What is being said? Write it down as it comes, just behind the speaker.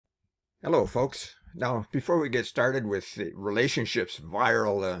Hello, folks. Now, before we get started with the relationships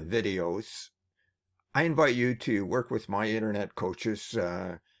viral videos, I invite you to work with my internet coaches,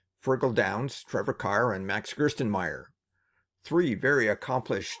 Fergal Downs, Trevor Carr, and Max Gerstenmaier, three very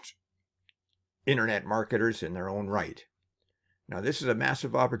accomplished internet marketers in their own right. Now, this is a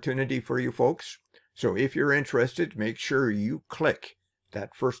massive opportunity for you folks, so if you're interested, make sure you click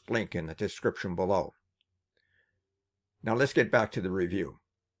that first link in the description below. Now, let's get back to the review.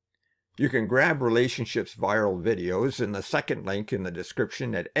 You can grab relationships viral videos in the second link in the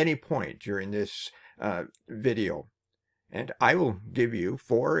description at any point during this video, and I will give you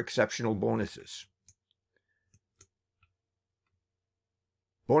 4 exceptional bonuses.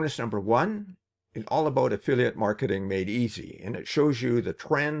 Bonus number 1 is all about affiliate marketing made easy, and it shows you the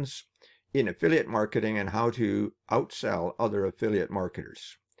trends in affiliate marketing and how to outsell other affiliate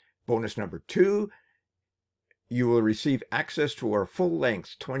marketers. Bonus number 2, you will receive access to our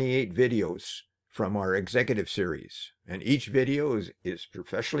full-length 28 videos from our executive series. And each video is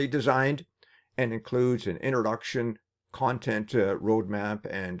professionally designed and includes an introduction, content roadmap,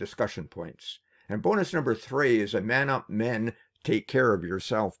 and discussion points. And bonus number 3 is a Man Up Men Take Care of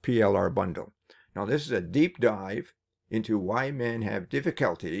Yourself PLR bundle. Now, this is a deep dive into why men have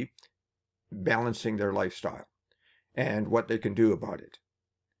difficulty balancing their lifestyle and what they can do about it.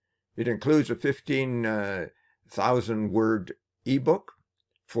 It includes a 15,000-word ebook,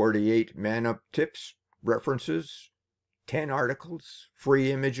 48 man-up tips, references, 10 articles,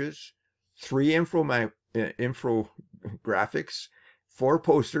 free images, 3 infographics, 4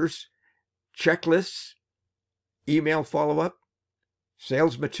 posters, checklists, email follow-up,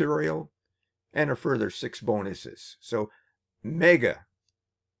 sales material, and a further 6 bonuses. So mega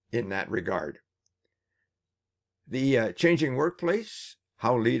in that regard. The Changing Workplace,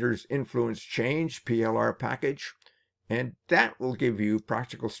 How Leaders Influence Change PLR package, and that will give you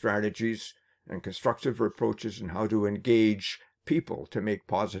practical strategies and constructive approaches on how to engage people to make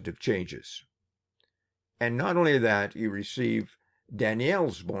positive changes. And not only that, you receive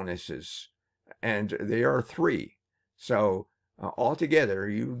Danielle's bonuses, and they are 3. So altogether,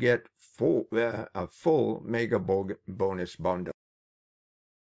 you get a full mega bonus bundle.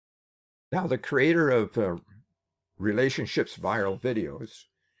 Now, the creator of relationships viral videos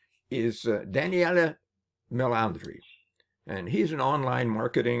is Daniele Melandri, and he's an online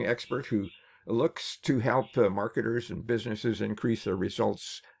marketing expert who looks to help marketers and businesses increase their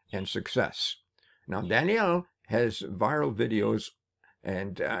results and success. Now, Daniele has viral videos,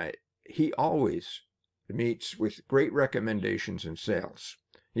 and he always meets with great recommendations and sales.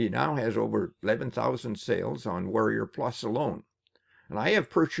 He now has over 11,000 sales on Warrior Plus alone, and I have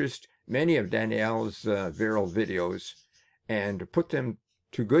purchased many of Danielle's viral videos and put them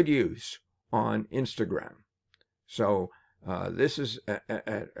to good use on Instagram. So this is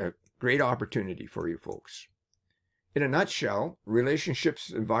a great opportunity for you folks. In a nutshell,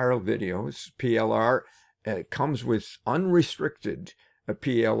 Relationships Viral Videos, PLR, comes with unrestricted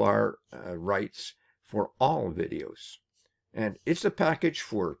PLR rights for all videos. And it's a package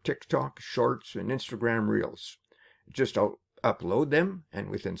for TikTok, Shorts, and Instagram Reels. Just upload them, and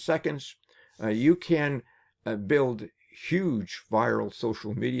within seconds, you can build huge viral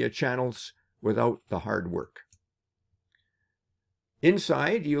social media channels without the hard work.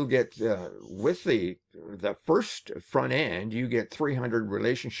 Inside, you'll get, with the first front end, you get 300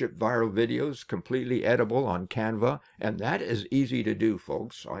 relationship viral videos, completely editable on Canva, and that is easy to do,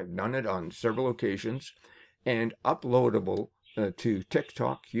 folks. I've done it on several occasions, and uploadable to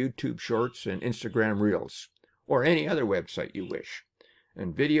TikTok, YouTube Shorts, and Instagram Reels, or any other website you wish.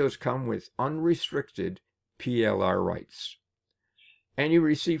 And videos come with unrestricted PLR rights. And you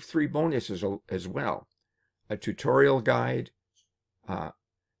receive 3 bonuses as well. A tutorial guide,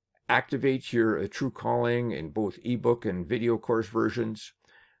 activate your true calling in both ebook and video course versions.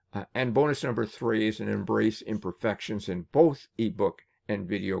 And bonus number 3 is an embrace imperfections in both ebook and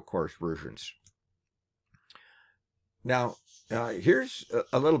video course versions. Now, here's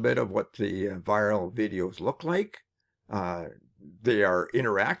a little bit of what the viral videos look like. They are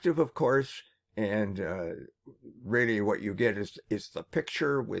interactive, of course, and really what you get is the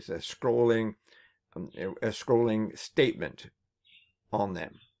picture with a scrolling statement on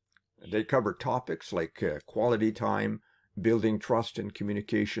them. They cover topics like quality time, building trust and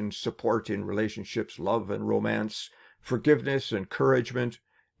communication, support in relationships, love and romance, forgiveness, encouragement,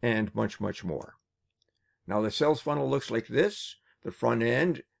 and much, much more. Now, the sales funnel looks like this. The front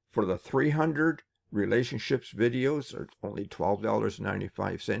end for the 300 relationships videos are only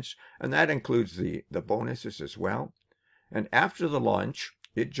 $12.95, and that includes the bonuses as well. And after the launch,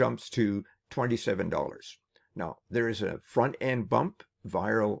 it jumps to $27. Now, there is a front end bump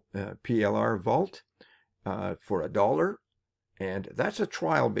Viral PLR Vault for $1. And that's a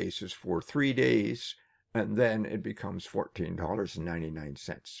trial basis for 3 days, and then it becomes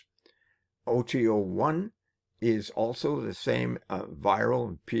 $14.99. OTO1 is also the same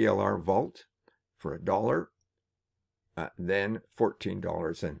viral PLR Vault for $1, then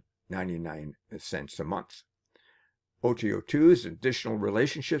 $14.99 a month. OTO2 is additional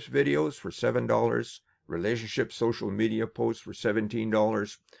relationships videos for $7, relationship social media posts for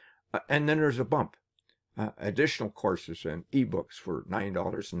 $17, and then there's a bump. Additional courses and ebooks for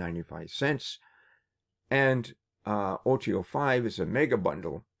 $9.95. And OTO5 is a mega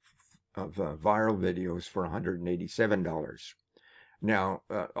bundle of viral videos for $187. Now,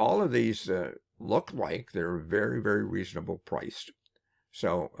 all of these look like they're very, very reasonable priced.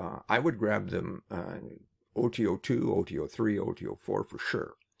 So I would grab them OTO2, OTO3, OTO4 for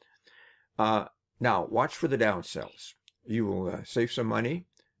sure. Now, watch for the downsells. You will save some money,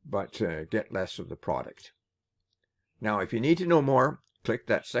 but get less of the product. Now, if you need to know more, click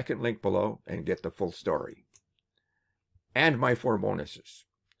that second link below and get the full story. And my 4 bonuses,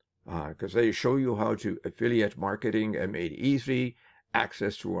 because they show you how to affiliate marketing made easy,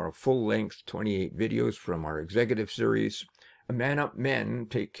 access to our full-length 28 videos from our executive series, a Man Up Men,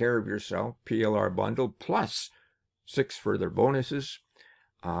 Take Care of Yourself PLR bundle, plus 6 further bonuses,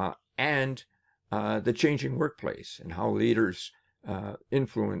 and the changing workplace and how leaders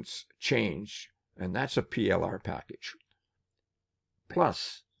influence change, and that's a PLR package,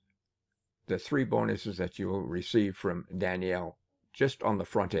 plus the 3 bonuses that you will receive from Danielle just on the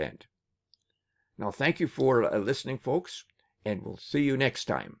front end. Now, thank you for listening, folks, and we'll see you next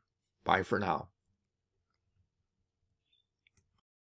time. Bye for now.